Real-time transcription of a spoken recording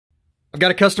I've got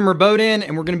a customer boat in,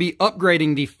 and we're going to be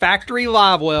upgrading the factory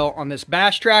Livewell on this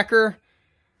bass tracker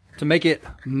to make it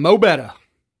mo better.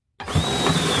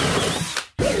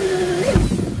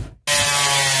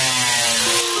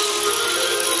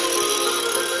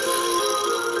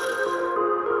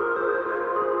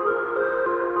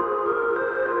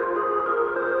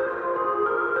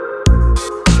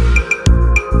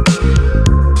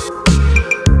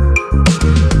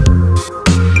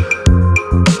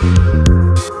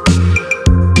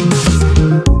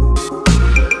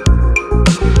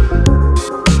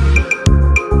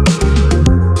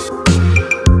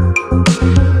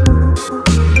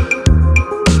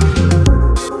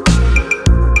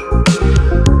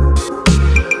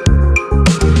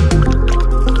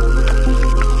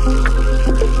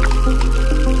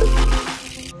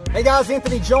 Hey guys,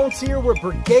 Anthony Jones here with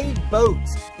Brigade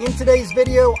Boats. In today's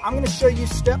video, I'm going to show you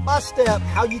step by step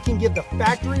how you can give the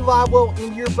factory Livewell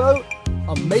into your boat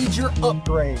a major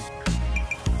upgrade.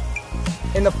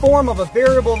 In the form of a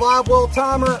variable Livewell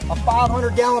timer, a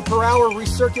 500 gallon per hour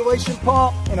recirculation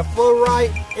pump, and a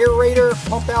FlowRite Aerator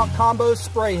pump out combo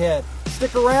spray head.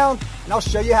 Stick around and I'll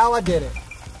show you how I did it.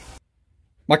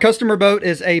 My customer boat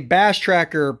is a Bass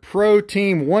Tracker Pro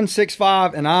Team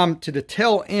 165, and I'm to the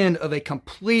tail end of a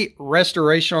complete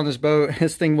restoration on this boat.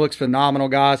 This thing looks phenomenal,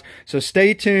 guys. So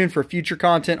stay tuned for future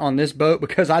content on this boat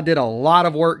because I did a lot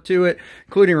of work to it,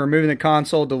 including removing the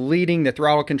console, deleting the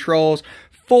throttle controls,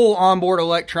 full onboard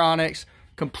electronics,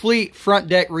 complete front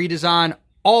deck redesign,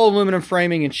 all aluminum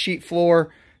framing and sheet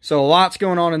floor. So a lot's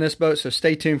going on in this boat, so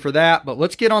stay tuned for that. But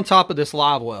let's get on top of this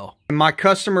Livewell. My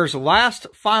customer's last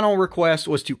final request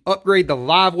was to upgrade the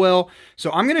Livewell.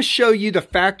 So I'm going to show you the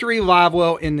factory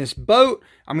Livewell in this boat.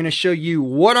 I'm going to show you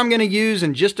what I'm going to use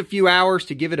in just a few hours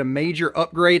to give it a major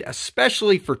upgrade,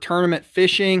 especially for tournament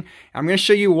fishing. I'm going to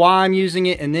show you why I'm using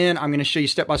it, and then I'm going to show you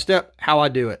step by step how I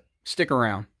do it. Stick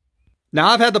around. Now,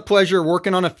 I've had the pleasure of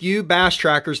working on a few bass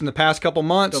trackers in the past couple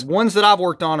months. The ones that I've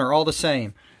worked on are all the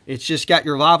same. It's just got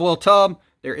your Livewell tub.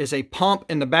 There is a pump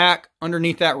in the back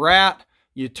underneath that rat.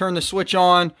 You turn the switch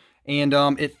on and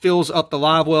it fills up the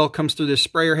Livewell, comes through this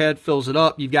sprayer head, fills it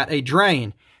up. You've got a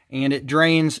drain and it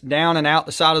drains down and out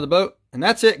the side of the boat. And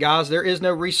that's it, guys. There is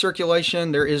no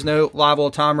recirculation. There is no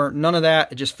Livewell timer. None of that.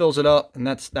 It just fills it up, and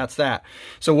that's that.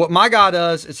 So what my guy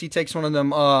does is he takes one of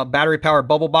them battery-powered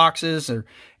bubble boxes or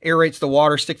aerates the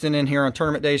water, sticks it in here on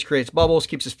tournament days, creates bubbles,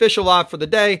 keeps his fish alive for the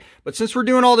day. But since we're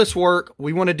doing all this work,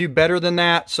 we want to do better than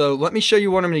that. So let me show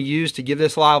you what I'm going to use to give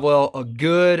this Livewell a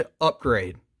good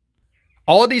upgrade.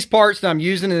 All of these parts that I'm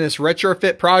using in this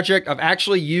retrofit project, I've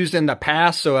actually used in the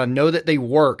past, so I know that they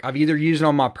work. I've either used them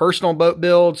on my personal boat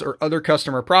builds or other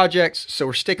customer projects, so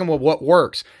we're sticking with what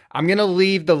works. I'm going to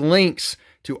leave the links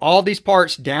to all these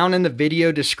parts down in the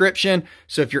video description,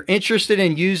 so if you're interested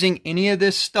in using any of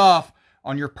this stuff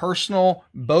on your personal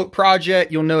boat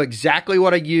project, you'll know exactly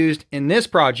what I used in this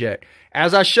project.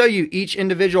 As I show you each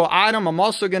individual item, I'm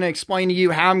also going to explain to you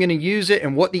how I'm going to use it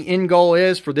and what the end goal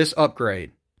is for this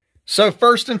upgrade. So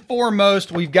first and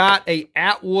foremost, we've got a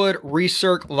Attwood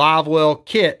Recirc Livewell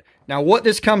kit. Now what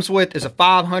this comes with is a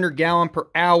 500 gallon per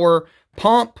hour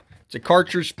pump. It's a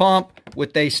cartridge pump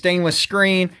with a stainless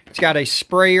screen. It's got a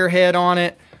sprayer head on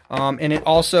it. And it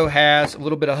also has a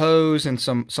little bit of hose and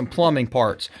some plumbing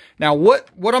parts. Now what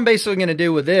I'm basically going to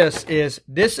do with this is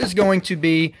going to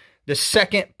be the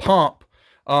second pump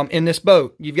in this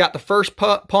boat. You've got the first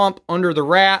pump under the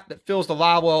rat that fills the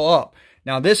Livewell up.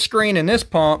 Now this screen and this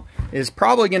pump is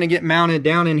probably going to get mounted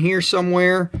down in here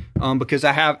somewhere because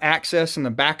I have access in the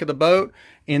back of the boat.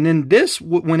 And then this,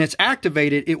 when it's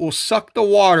activated, it will suck the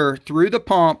water through the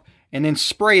pump and then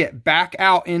spray it back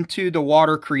out into the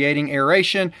water, creating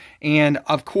aeration. And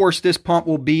of course, this pump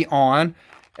will be on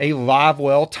a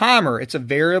Livewell timer. It's a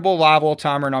variable Livewell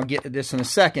timer, and I'll get to this in a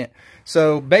second.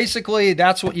 So basically,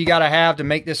 that's what you got to have to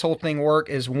make this whole thing work,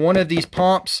 is one of these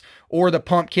pumps or the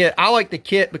pump kit. I like the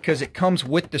kit because it comes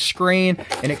with the screen,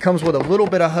 and it comes with a little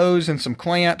bit of hose and some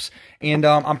clamps. And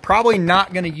I'm probably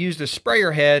not going to use the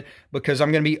sprayer head because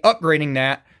I'm going to be upgrading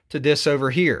that to this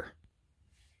over here.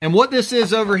 And what this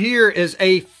is over here is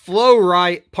a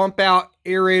FlowRite pump out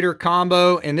aerator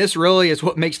combo, and this really is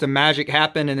what makes the magic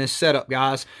happen in this setup,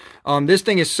 guys. This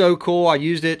thing is so cool. I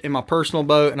used it in my personal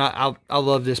boat, and I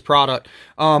love this product.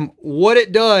 What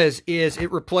it does is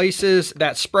it replaces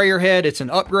that sprayer head. It's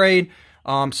an upgrade.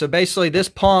 So basically this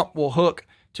pump will hook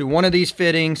to one of these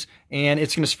fittings, and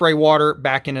it's going to spray water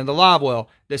back into the Livewell.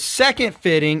 The second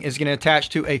fitting is going to attach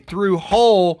to a through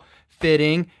hole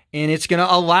fitting, and it's going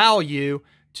to allow you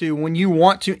to, when you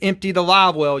want to empty the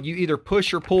Livewell, you either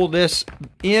push or pull this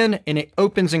in and it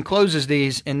opens and closes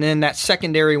these, and then that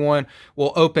secondary one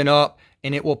will open up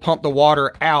and it will pump the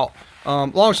water out.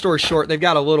 Long story short, they've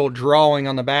got a little drawing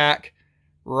on the back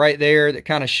right there that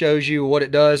kind of shows you what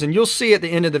it does, and you'll see at the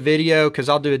end of the video because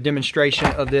I'll do a demonstration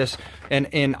of this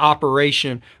in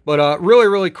operation. But really,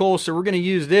 really cool. So we're going to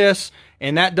use this,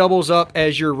 and that doubles up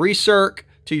as your recirc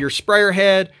to your sprayer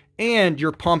head and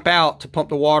your pump out to pump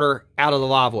the water out of the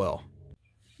live well.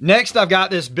 Next, I've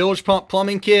got this bilge pump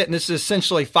plumbing kit, and this is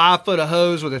essentially 5 foot of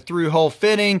hose with a through hole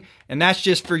fitting, and that's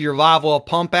just for your live well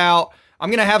pump out. I'm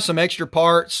going to have some extra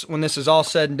parts when this is all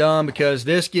said and done because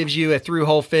this gives you a through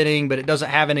hole fitting, but it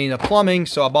doesn't have any of the plumbing.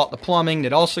 So I bought the plumbing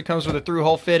that also comes with a through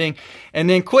hole fitting. And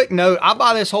then quick note, I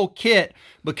buy this whole kit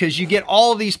because you get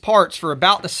all of these parts for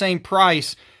about the same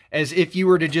price as if you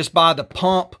were to just buy the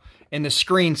pump and the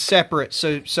screen separate.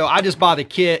 So I just buy the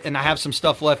kit and I have some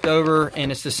stuff left over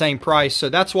and it's the same price. So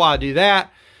that's why I do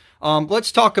that.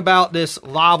 Let's talk about this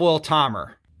live well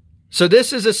timer. So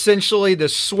this is essentially the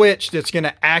switch that's going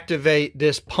to activate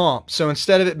this pump. So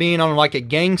instead of it being on like a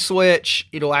gang switch,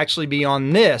 it'll actually be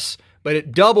on this, but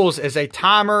it doubles as a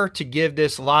timer to give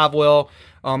this live well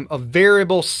a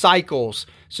variable cycles.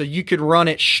 So you could run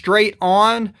it straight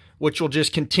on, which will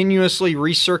just continuously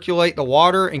recirculate the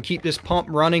water and keep this pump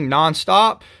running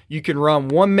nonstop. You can run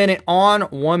 1 minute on,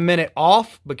 1 minute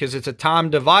off because it's a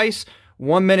timed device,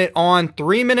 1 minute on,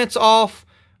 3 minutes off,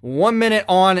 1 minute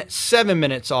on, 7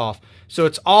 minutes off. So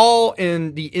it's all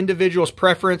in the individual's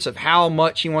preference of how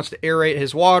much he wants to aerate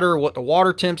his water, what the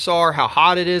water temps are, how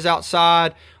hot it is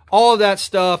outside, all of that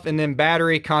stuff, and then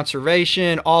battery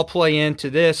conservation all play into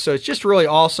this. So it's just really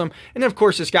awesome. And then of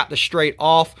course it's got the straight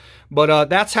off, but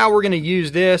that's how we're going to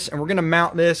use this. And we're going to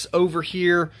mount this over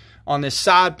here on this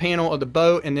side panel of the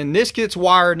boat. And then this gets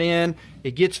wired in,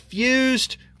 it gets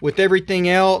fused with everything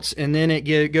else, and then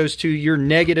it goes to your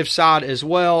negative side as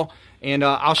well. And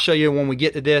I'll show you when we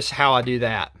get to this how I do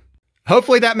that.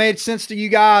 Hopefully that made sense to you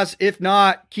guys. If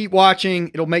not, keep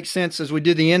watching. It'll make sense as we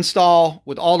do the install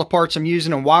with all the parts I'm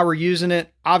using and why we're using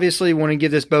it. Obviously, we want to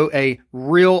give this boat a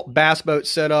real bass boat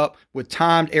setup with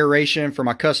timed aeration for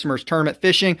my customers' tournament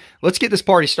fishing. Let's get this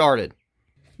party started.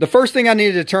 The first thing I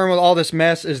need to determine with all this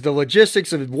mess is the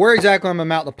logistics of where exactly I'm going to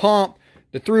mount the pump,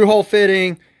 the through hole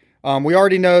fitting. We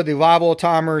already know the live well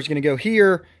timer is going to go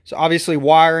here. So obviously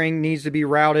wiring needs to be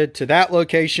routed to that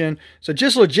location. So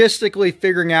just logistically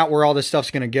figuring out where all this stuff's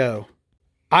going to go.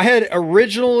 I had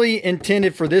originally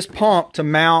intended for this pump to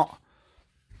mount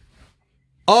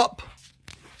up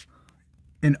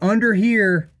and under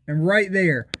here and right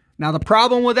there. Now the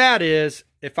problem with that is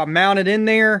if I mount it in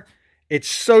there, it's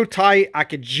so tight I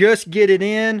could just get it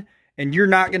in. And you're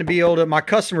not going to be able to, my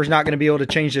customer's not going to be able to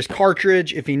change this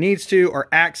cartridge if he needs to or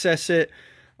access it.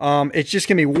 It's just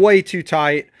going to be way too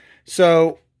tight.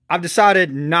 So I've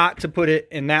decided not to put it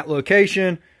in that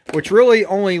location, which really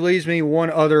only leaves me one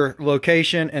other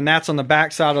location, and that's on the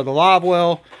back side of the live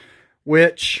well,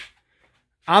 which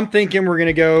I'm thinking we're going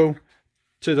to go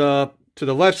to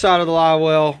the left side of the live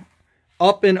well,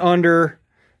 up and under,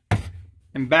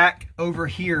 and back over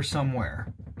here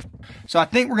somewhere. So I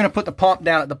think we're going to put the pump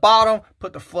down at the bottom,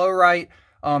 put the FlowRite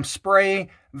spray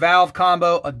valve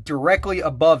combo directly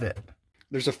above it.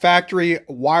 There's a factory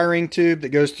wiring tube that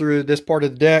goes through this part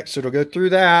of the deck, so it'll go through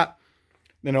that.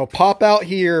 Then it'll pop out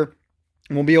here,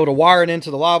 and we'll be able to wire it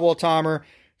into the live well timer,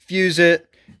 fuse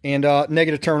it, and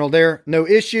negative terminal there. No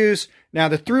issues. Now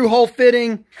the through hole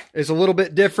fitting is a little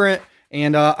bit different.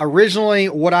 And originally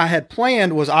what I had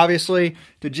planned was obviously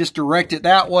to just direct it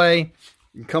that way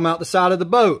and come out the side of the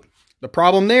boat. The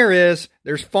problem there is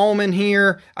there's foam in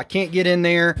here. I can't get in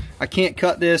there. I can't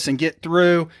cut this and get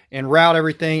through and route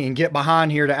everything and get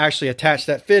behind here to actually attach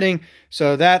that fitting.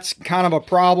 So that's kind of a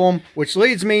problem, which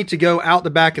leads me to go out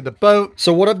the back of the boat.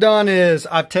 So what I've done is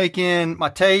I've taken my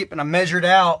tape and I measured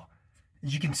out,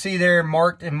 as you can see there,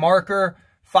 marked in marker,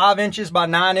 5 inches by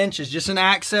 9 inches, just an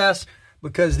access,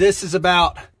 because this is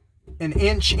about an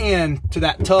inch in to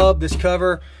that tub, this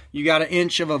cover. You got an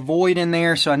inch of a void in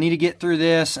there, so I need to get through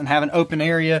this and have an open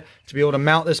area to be able to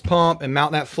mount this pump and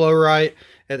mount that FlowRite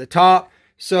at the top.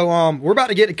 So we're about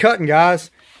to get to cutting,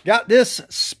 guys. Got this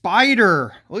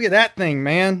spider. Look at that thing,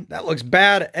 man. That looks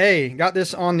bad. Got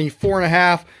this on the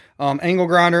 4.5 angle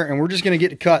grinder, and we're just going to get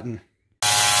to cutting.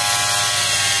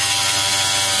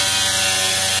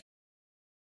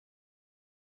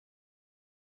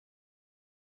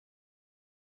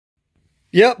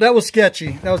 Yep, that was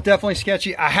sketchy. That was definitely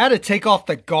sketchy. I had to take off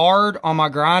the guard on my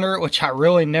grinder, which I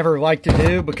really never like to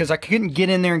do because I couldn't get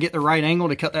in there and get the right angle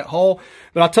to cut that hole.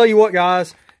 But I'll tell you what,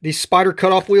 guys, these spider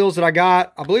cutoff wheels that I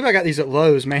got, I believe I got these at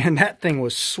Lowe's, man. That thing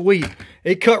was sweet.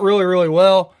 It cut really, really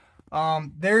well.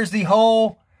 There's the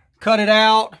hole. Cut it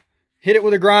out. hit it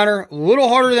with a grinder. A little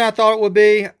harder than I thought it would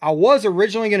be. I was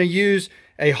originally going to use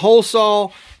a hole saw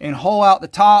and hole out the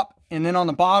top and then on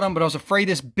the bottom, but I was afraid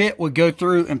this bit would go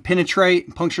through and penetrate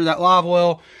and puncture that live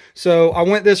well. So I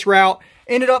went this route.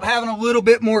 Ended up having a little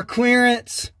bit more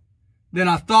clearance than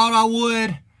I thought I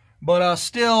would, but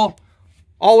still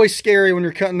always scary when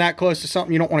you're cutting that close to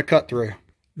something you don't want to cut through.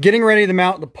 Getting ready to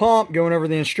mount the pump, going over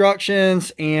the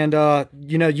instructions, and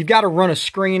you know, you've got to run a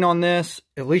screen on this,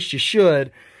 at least you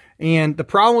should. And the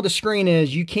problem with the screen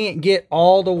is you can't get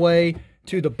all the way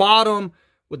to the bottom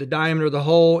with the diameter of the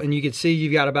hole, and you can see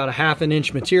you've got about a 1/2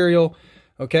 inch material.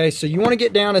 Okay, so you want to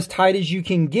get down as tight as you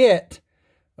can get.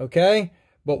 Okay,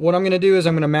 but what I'm going to do is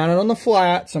I'm going to mount it on the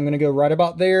flat. So I'm going to go right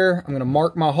about there. I'm going to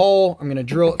mark my hole. I'm going to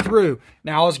drill it through.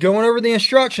 Now I was going over the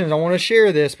instructions. I want to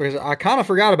share this because I kind of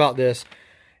forgot about this.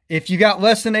 If you got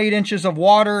less than 8 inches of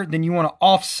water, then you want to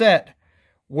offset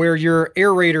where your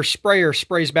aerator sprayer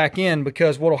sprays back in,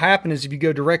 because what will happen is if you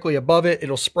go directly above it,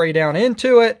 it'll spray down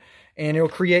into it and it'll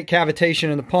create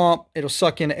cavitation in the pump. It'll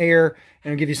suck in air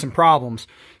and it'll give you some problems.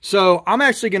 So I'm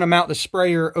actually going to mount the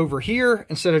sprayer over here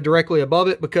instead of directly above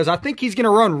it, because I think he's going to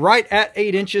run right at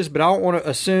 8 inches, but I don't want to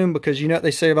assume, because you know what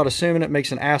they say about assuming, it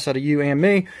makes an ass out of you and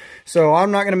me. So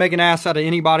I'm not going to make an ass out of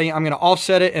anybody. I'm going to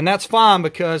offset it, and that's fine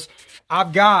because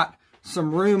I've got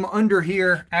some room under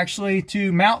here actually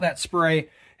to mount that spray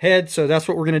head. So that's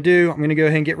what we're going to do. I'm going to go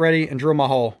ahead and get ready and drill my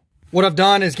hole. What I've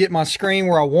done is get my screen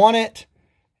where I want it,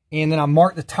 and then I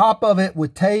mark the top of it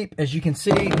with tape. As you can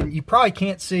see, and you probably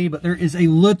can't see, but there is a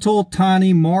little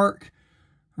tiny mark,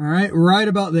 all right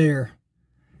about there.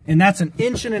 And that's 1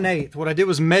 1/8 inches. What I did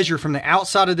was measure from the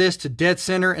outside of this to dead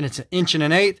center, and it's 1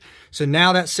 1/8 inches. So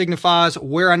now that signifies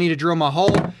where I need to drill my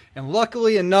hole. And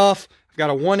luckily enough, I've got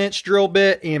a 1-inch drill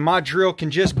bit, and my drill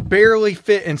can just barely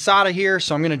fit inside of here.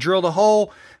 So I'm going to drill the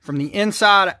hole from the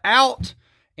inside out,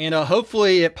 and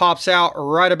hopefully it pops out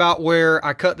right about where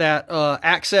I cut that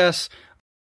access.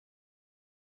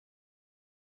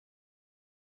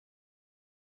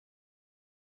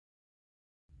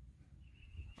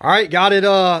 All right, got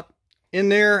it in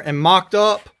there and mocked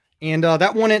up. And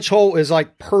that 1-inch hole is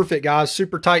like perfect, guys.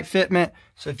 Super tight fitment.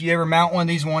 So if you ever mount one of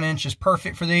these, 1 inch is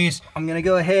perfect for these. I'm going to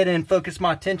go ahead and focus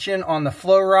my attention on the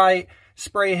FlowRite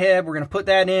spray head. We're going to put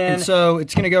that in. And so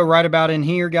it's going to go right about in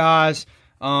here, guys.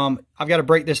 I've got to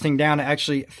break this thing down to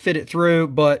actually fit it through,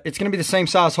 but it's going to be the same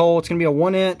size hole. It's going to be a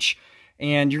 1 inch,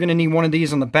 and you're going to need one of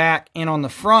these on the back and on the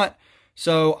front.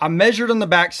 So I measured on the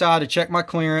back side to check my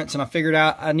clearance, and I figured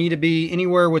out I need to be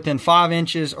anywhere within 5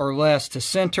 inches or less to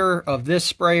center of this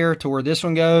sprayer to where this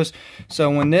one goes.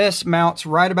 So when this mounts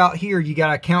right about here, you got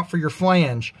to account for your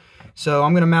flange. So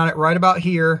I'm going to mount it right about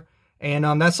here.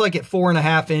 And that's like at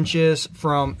 4.5 inches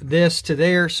from this to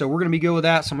there. So we're going to be good with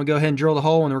that. So I'm going to go ahead and drill the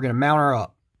hole, and we're going to mount her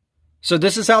up. So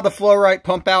this is how the FlowRite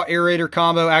pump out aerator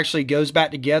combo actually goes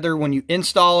back together when you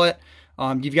install it.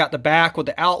 You've got the back with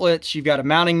the outlets, you've got a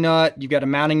mounting nut,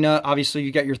 obviously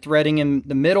you've got your threading in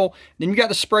the middle, then you've got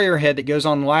the sprayer head that goes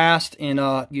on last, and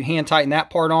you hand tighten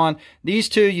that part on. These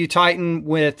two you tighten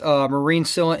with marine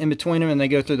sealant in between them, and they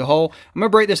go through the hole. I'm going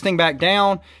to break this thing back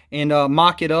down and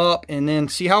mock it up, and then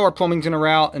see how our plumbing's going to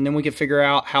route, and then we can figure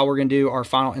out how we're going to do our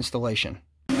final installation.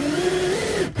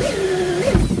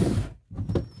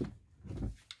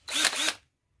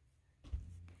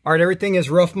 All right, everything is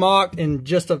rough mocked, and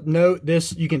just a note,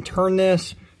 you can turn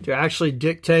this to actually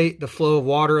dictate the flow of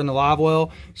water in the live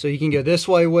well. So you can go this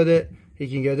way with it, you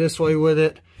can go this way with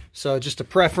it. So just a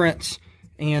preference,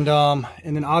 and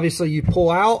then obviously you pull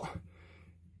out,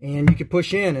 and you can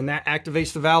push in, and that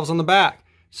activates the valves on the back.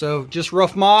 So just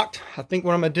rough mocked. I think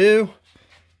what I'm gonna do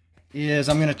is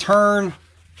I'm gonna turn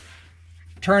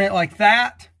it like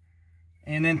that,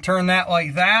 and then turn that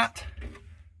like that,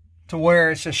 to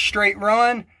where it's a straight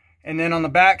run, and then on the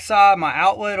back side my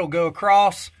outlet will go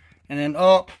across and then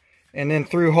up and then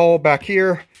through hole back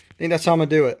here. I think that's how I'm gonna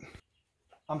do it.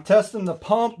 I'm testing the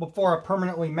pump before I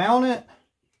permanently mount it,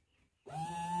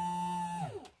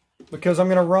 because I'm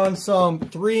gonna run some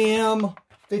 3M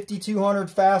 5200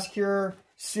 fast cure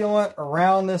sealant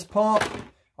around this pump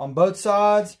on both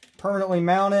sides, permanently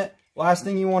mount it. Last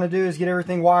thing you want to do is get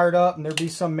everything wired up and there be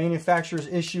some manufacturer's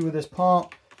issue with this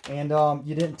pump, and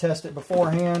you didn't test it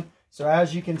beforehand. So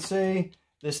as you can see,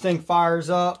 this thing fires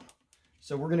up.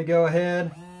 So we're going to go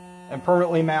ahead and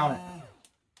permanently mount it.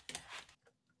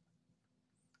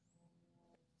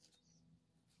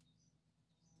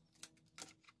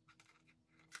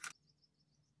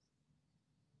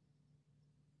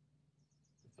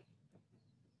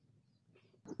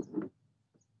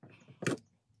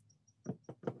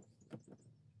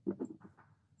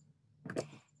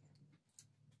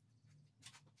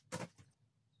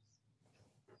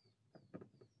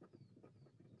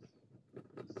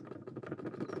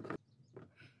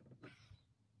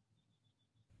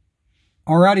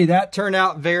 Alrighty, that turned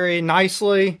out very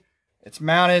nicely. It's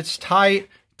mounted, it's tight.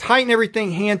 Tighten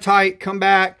everything hand tight, come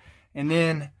back, and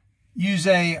then use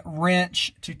a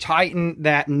wrench to tighten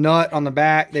that nut on the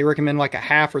back. They recommend like a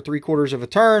 1/2 or 3/4 of a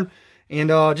turn. And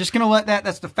just gonna let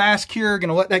that's the fast cure,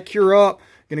 gonna let that cure up.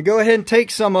 Gonna go ahead and take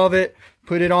some of it,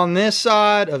 put it on this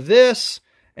side of this,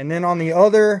 and then on the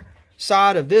other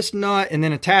side of this nut, and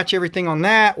then attach everything on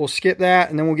that. We'll skip that,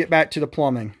 and then we'll get back to the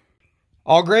plumbing.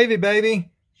 All gravy, baby.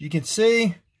 You can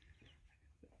see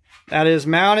that is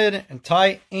mounted and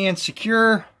tight and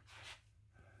secure.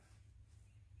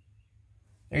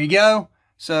 There you go.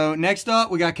 So next up,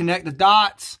 we got to connect the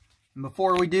dots. And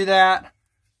before we do that,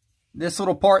 this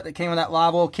little part that came with that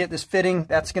Livewell kit, this fitting,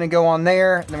 that's going to go on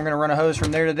there. And then we're going to run a hose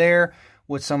from there to there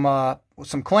with some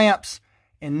clamps.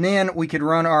 And then we could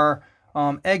run our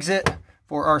exit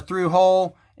for our through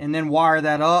hole and then wire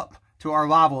that up to our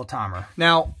Livewell timer.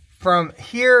 Now, from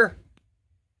here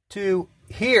to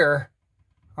here,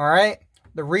 all right,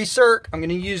 the recirc, I'm going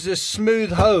to use this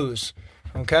smooth hose,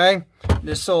 okay?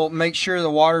 This will make sure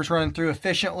the water's running through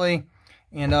efficiently,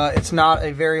 and it's not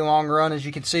a very long run. As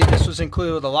you can see, this was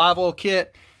included with the Livewell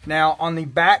kit. Now, on the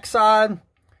back side,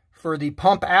 for the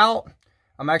pump out,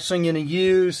 I'm actually going to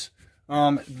use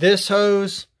this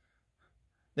hose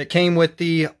that came with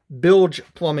the Bilge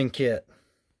plumbing kit.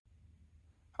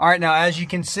 All right, now as you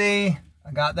can see,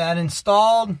 I got that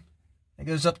installed. It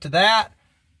goes up to that.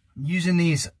 I'm using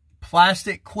these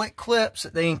plastic quick clips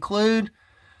that they include.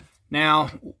 Now,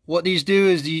 what these do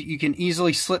is you can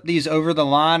easily slip these over the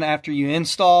line after you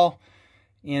install,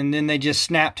 and then they just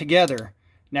snap together.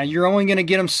 Now, you're only going to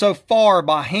get them so far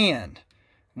by hand.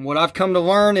 And what I've come to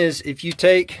learn is if you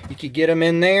could get them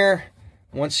in there.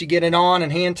 Once you get it on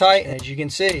and hand tight, as you can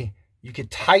see, you could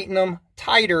tighten them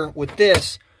tighter with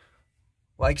this,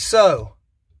 like so.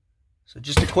 So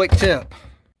just a quick tip.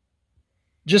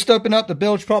 Just open up the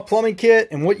Bilge pump plumbing kit,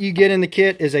 and what you get in the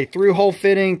kit is a through hole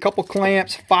fitting, couple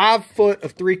clamps, 5 foot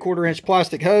of 3/4 inch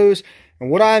plastic hose.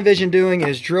 And what I envision doing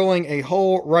is drilling a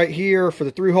hole right here for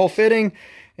the through hole fitting,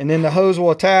 and then the hose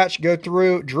will attach, go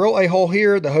through, drill a hole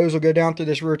here. The hose will go down through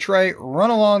this rear tray, run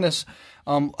along this,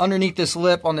 underneath this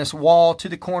lip on this wall to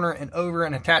the corner and over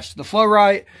and attach to the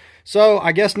FlowRite. So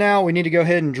I guess now we need to go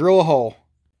ahead and drill a hole.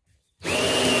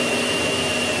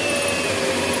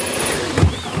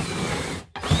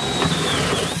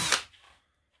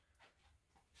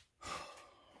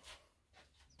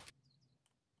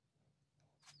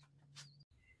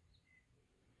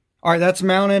 All right, that's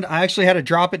mounted. I actually had to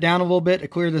drop it down a little bit to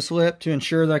clear this lip to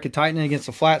ensure that I could tighten it against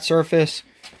a flat surface.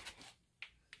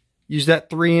 Use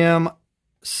that 3M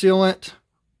sealant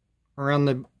around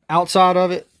the outside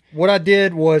of it. What I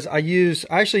did was I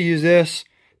actually use this.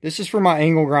 This is for my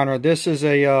angle grinder. This is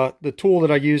the tool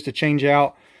that I use to change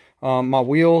out my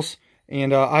wheels.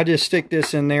 And I just stick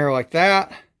this in there like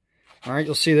that. All right,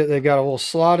 you'll see that they've got a little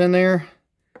slot in there.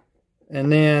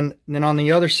 And then on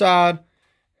the other side,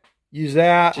 use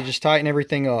that to just tighten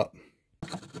everything up.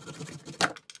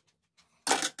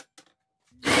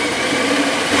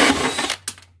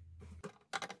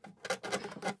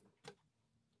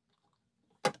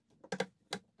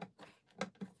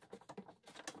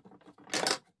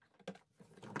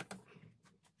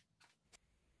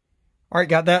 All right,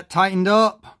 got that tightened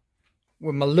up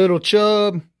with my little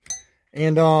chub.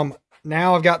 And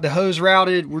now I've got the hose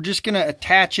routed. We're just going to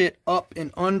attach it up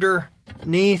and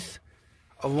underneath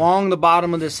along the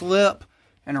bottom of this lip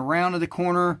and around to the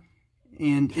corner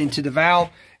and into the valve.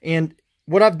 And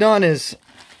what I've done is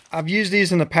I've used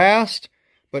these in the past,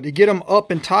 but to get them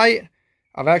up and tight,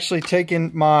 I've actually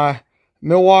taken my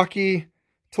Milwaukee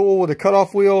tool with a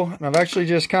cutoff wheel, and I've actually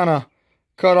just kind of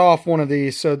cut off one of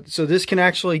these. So this can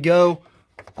actually go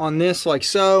on this like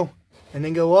so, and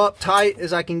then go up tight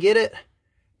as I can get it,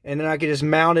 and then I can just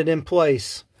mount it in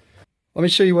place. Let me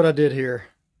show you what I did here.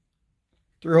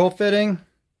 Through hole fitting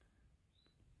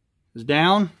is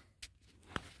down.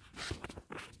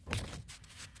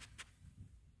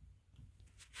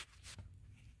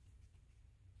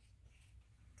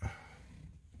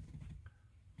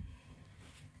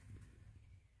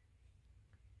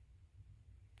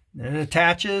 Then it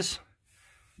attaches.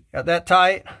 Got that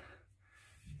tight.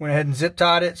 Went ahead and zip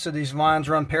tied it so these lines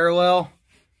run parallel.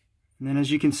 And then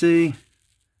as you can see,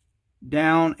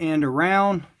 down and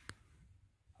around,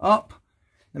 up,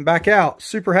 and back out.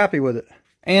 Super happy with it.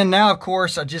 And now, of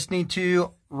course, I just need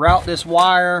to route this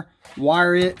wire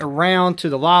it around to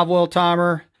the Livewell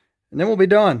timer, and then we'll be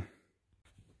done.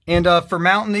 And for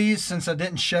mounting these, since I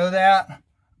didn't show that,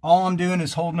 all I'm doing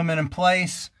is holding them in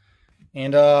place,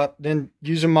 and then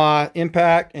using my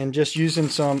impact and just using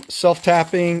some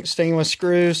self-tapping stainless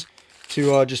screws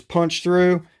to just punch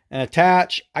through, and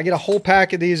attach. I get a whole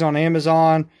pack of these on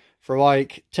Amazon for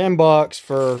like 10 bucks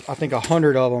for, I think,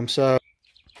 100 of them. So,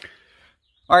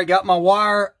 all right, got my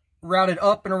wire routed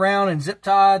up and around and zip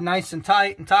tied nice and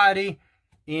tight and tidy.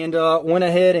 And went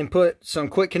ahead and put some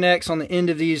quick connects on the end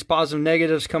of these positive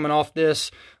negatives coming off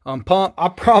this pump. I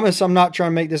promise I'm not trying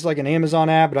to make this like an Amazon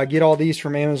ad, but I get all these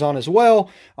from Amazon as well.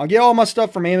 I'll get all my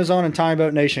stuff from Amazon and Tiny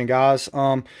Boat Nation, guys.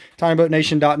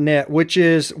 tinyboatnation.net, which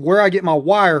is where I get my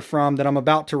wire from that I'm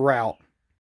about to route.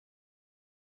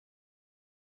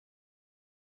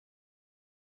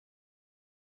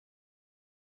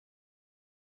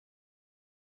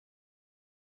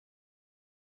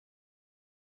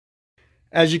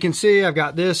 As you can see, I've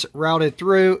got this routed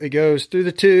through. It goes through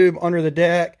the tube, under the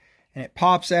deck, and it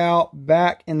pops out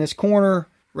back in this corner,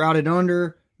 routed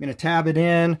under. I'm going to tab it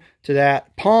in to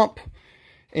that pump.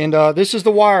 And this is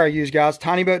the wire I use, guys.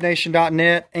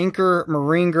 tinyboatnation.net, Ancor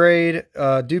Marine grade,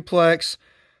 duplex,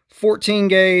 14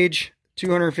 gauge,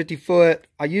 250 foot.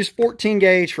 I use 14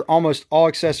 gauge for almost all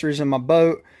accessories in my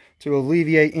boat to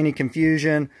alleviate any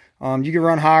confusion. You can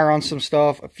run higher on some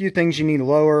stuff. A few things you need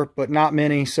lower, but not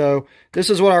many. So this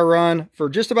is what I run for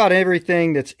just about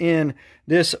everything that's in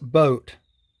this boat.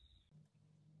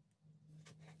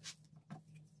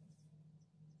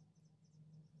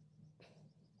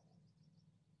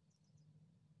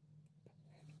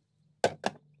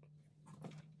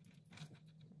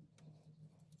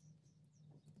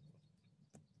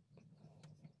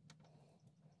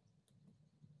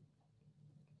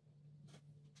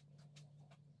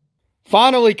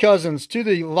 Finally, cousins, to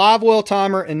the Livewell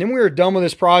timer, and then we are done with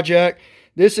this project.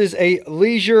 This is a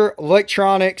Leisure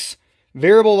Electronics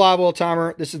variable Livewell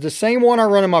timer. This is the same one I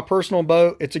run in my personal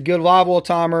boat. It's a good Livewell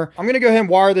timer. I'm going to go ahead and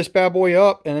wire this bad boy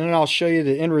up, and then I'll show you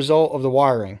the end result of the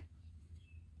wiring.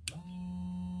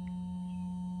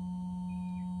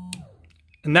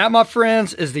 And that, my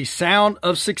friends, is the sound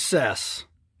of success.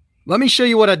 Let me show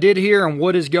you what I did here and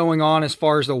what is going on as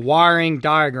far as the wiring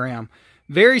diagram.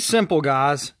 Very simple,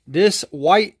 guys. This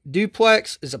white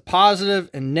duplex is a positive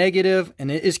and negative, and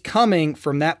it is coming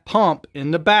from that pump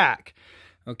in the back.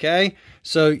 Okay,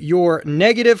 so your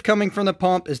negative coming from the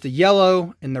pump is the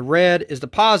yellow, and the red is the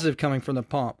positive coming from the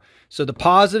pump. So the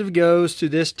positive goes to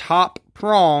this top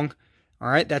prong. All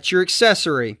right, that's your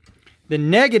accessory. The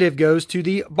negative goes to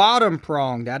the bottom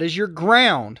prong. That is your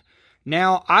ground.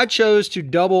 Now, I chose to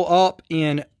double up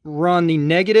and run the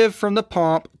negative from the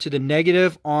pump to the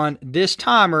negative on this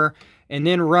timer, and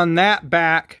then run that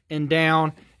back and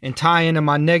down and tie into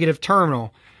my negative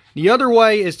terminal. The other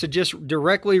way is to just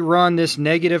directly run this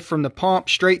negative from the pump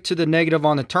straight to the negative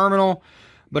on the terminal,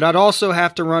 but I'd also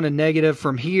have to run a negative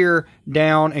from here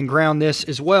down and ground this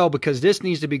as well, because this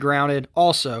needs to be grounded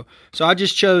also. So I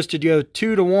just chose to go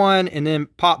 2 to 1 and then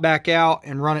pop back out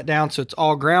and run it down so it's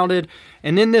all grounded.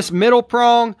 And then this middle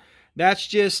prong, that's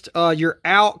just your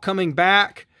out coming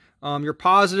back, your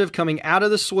positive coming out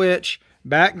of the switch,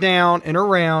 back down and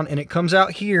around, and it comes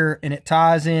out here and it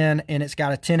ties in, and it's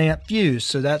got a 10 amp fuse.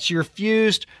 So that's your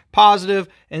fused positive.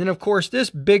 And then of course this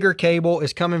bigger cable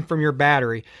is coming from your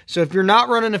battery. So if you're not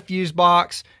running a fuse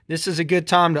box, this is a good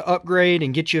time to upgrade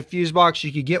and get you a fuse box.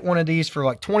 You could get one of these for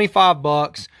like 25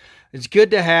 bucks. It's good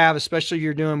to have, especially if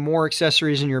you're doing more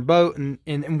accessories in your boat.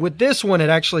 And with this one, it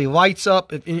actually lights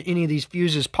up if any of these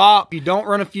fuses pop. If you don't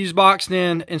run a fuse box,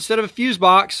 then instead of a fuse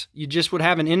box, you just would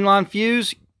have an inline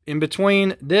fuse in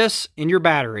between this and your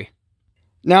battery.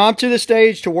 Now I'm to the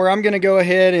stage to where I'm going to go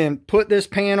ahead and put this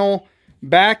panel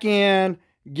back in,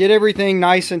 get everything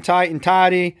nice and tight and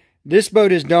tidy. This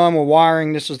boat is done with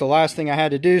wiring. This was the last thing I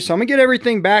had to do. So I'm going to get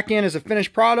everything back in as a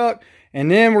finished product, and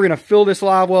then we're going to fill this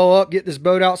live well up, get this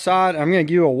boat outside. I'm going to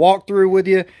give you a walkthrough with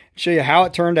you, show you how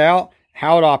it turned out,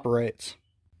 how it operates.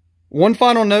 One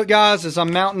final note, guys, as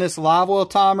I'm mounting this live well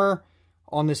timer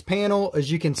on this panel,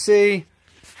 as you can see,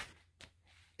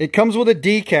 it comes with a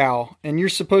decal, and you're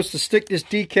supposed to stick this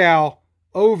decal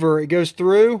over. It goes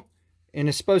through, and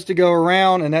it's supposed to go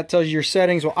around, and that tells you your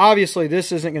settings. Well, obviously,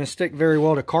 this isn't going to stick very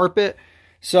well to carpet.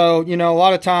 So, you know, a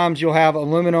lot of times you'll have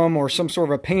aluminum or some sort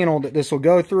of a panel that this will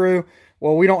go through.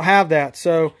 Well, we don't have that.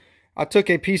 So I took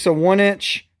a piece of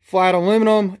 1-inch flat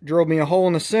aluminum, drilled me a hole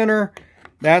in the center.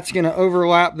 That's going to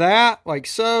overlap that like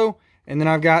so. And then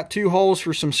I've got 2 holes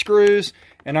for some screws,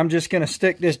 and I'm just going to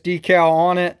stick this decal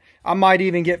on it. I might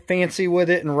even get fancy with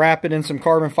it and wrap it in some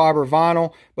carbon fiber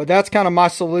vinyl, but that's kind of my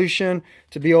solution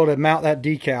to be able to mount that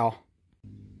decal.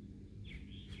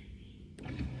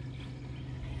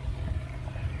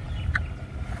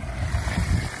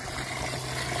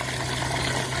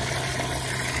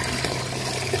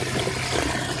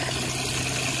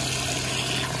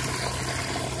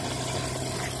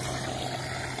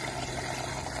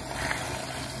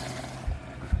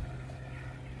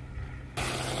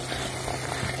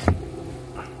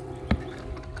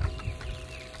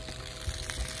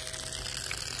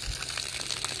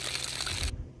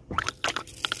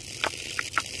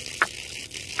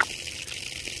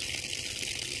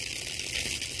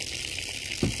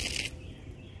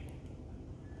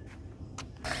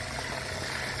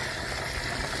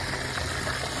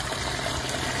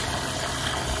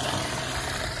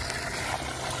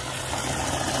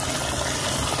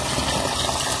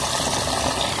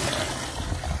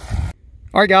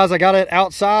 All right, guys, I got it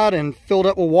outside and filled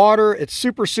up with water. It's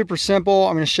super, super simple.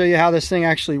 I'm going to show you how this thing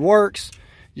actually works.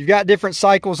 You've got different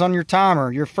cycles on your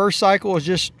timer. Your first cycle is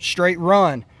just straight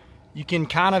run. You can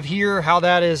kind of hear how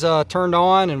that is turned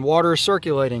on and water is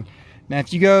circulating. Now,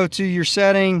 if you go to your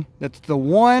setting, that's the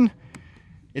 1,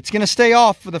 it's going to stay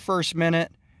off for the first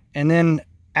minute. And then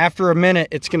after a minute,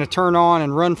 it's going to turn on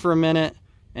and run for a minute.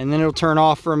 And then it'll turn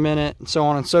off for a minute, and so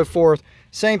on and so forth.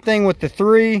 Same thing with the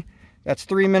 3. That's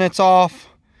 3 minutes off,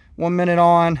 1 minute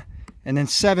on, and then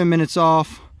 7 minutes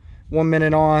off, 1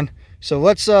 minute on. So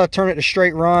let's turn it to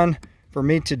straight run for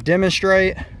me to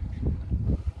demonstrate.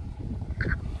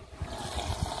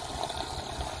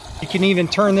 You can even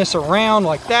turn this around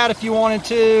like that if you wanted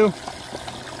to.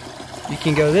 You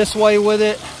can go this way with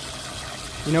it.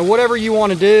 You know, whatever you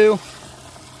want to do.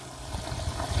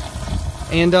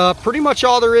 And pretty much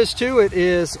all there is to it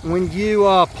is when you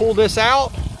pull this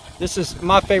out, this is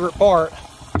my favorite part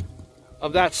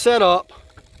of that setup.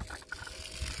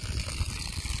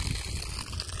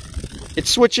 It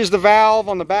switches the valve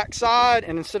on the back side,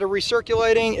 and instead of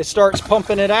recirculating, it starts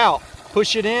pumping it out.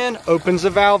 Push it in, opens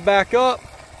the valve back up,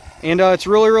 and it's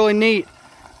really, really neat.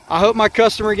 I hope my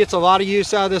customer gets a lot of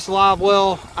use out of this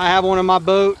Livewell. I have one in my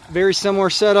boat, very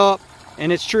similar setup,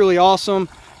 and it's truly awesome.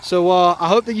 So I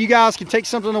hope that you guys can take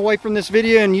something away from this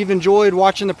video and you've enjoyed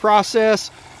watching the process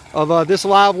of this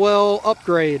Livewell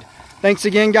upgrade. Thanks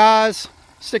again, guys.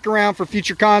 Stick around for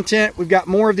future content. We've got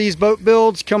more of these boat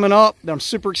builds coming up that I'm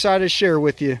super excited to share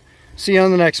with you. See you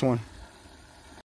on the next one.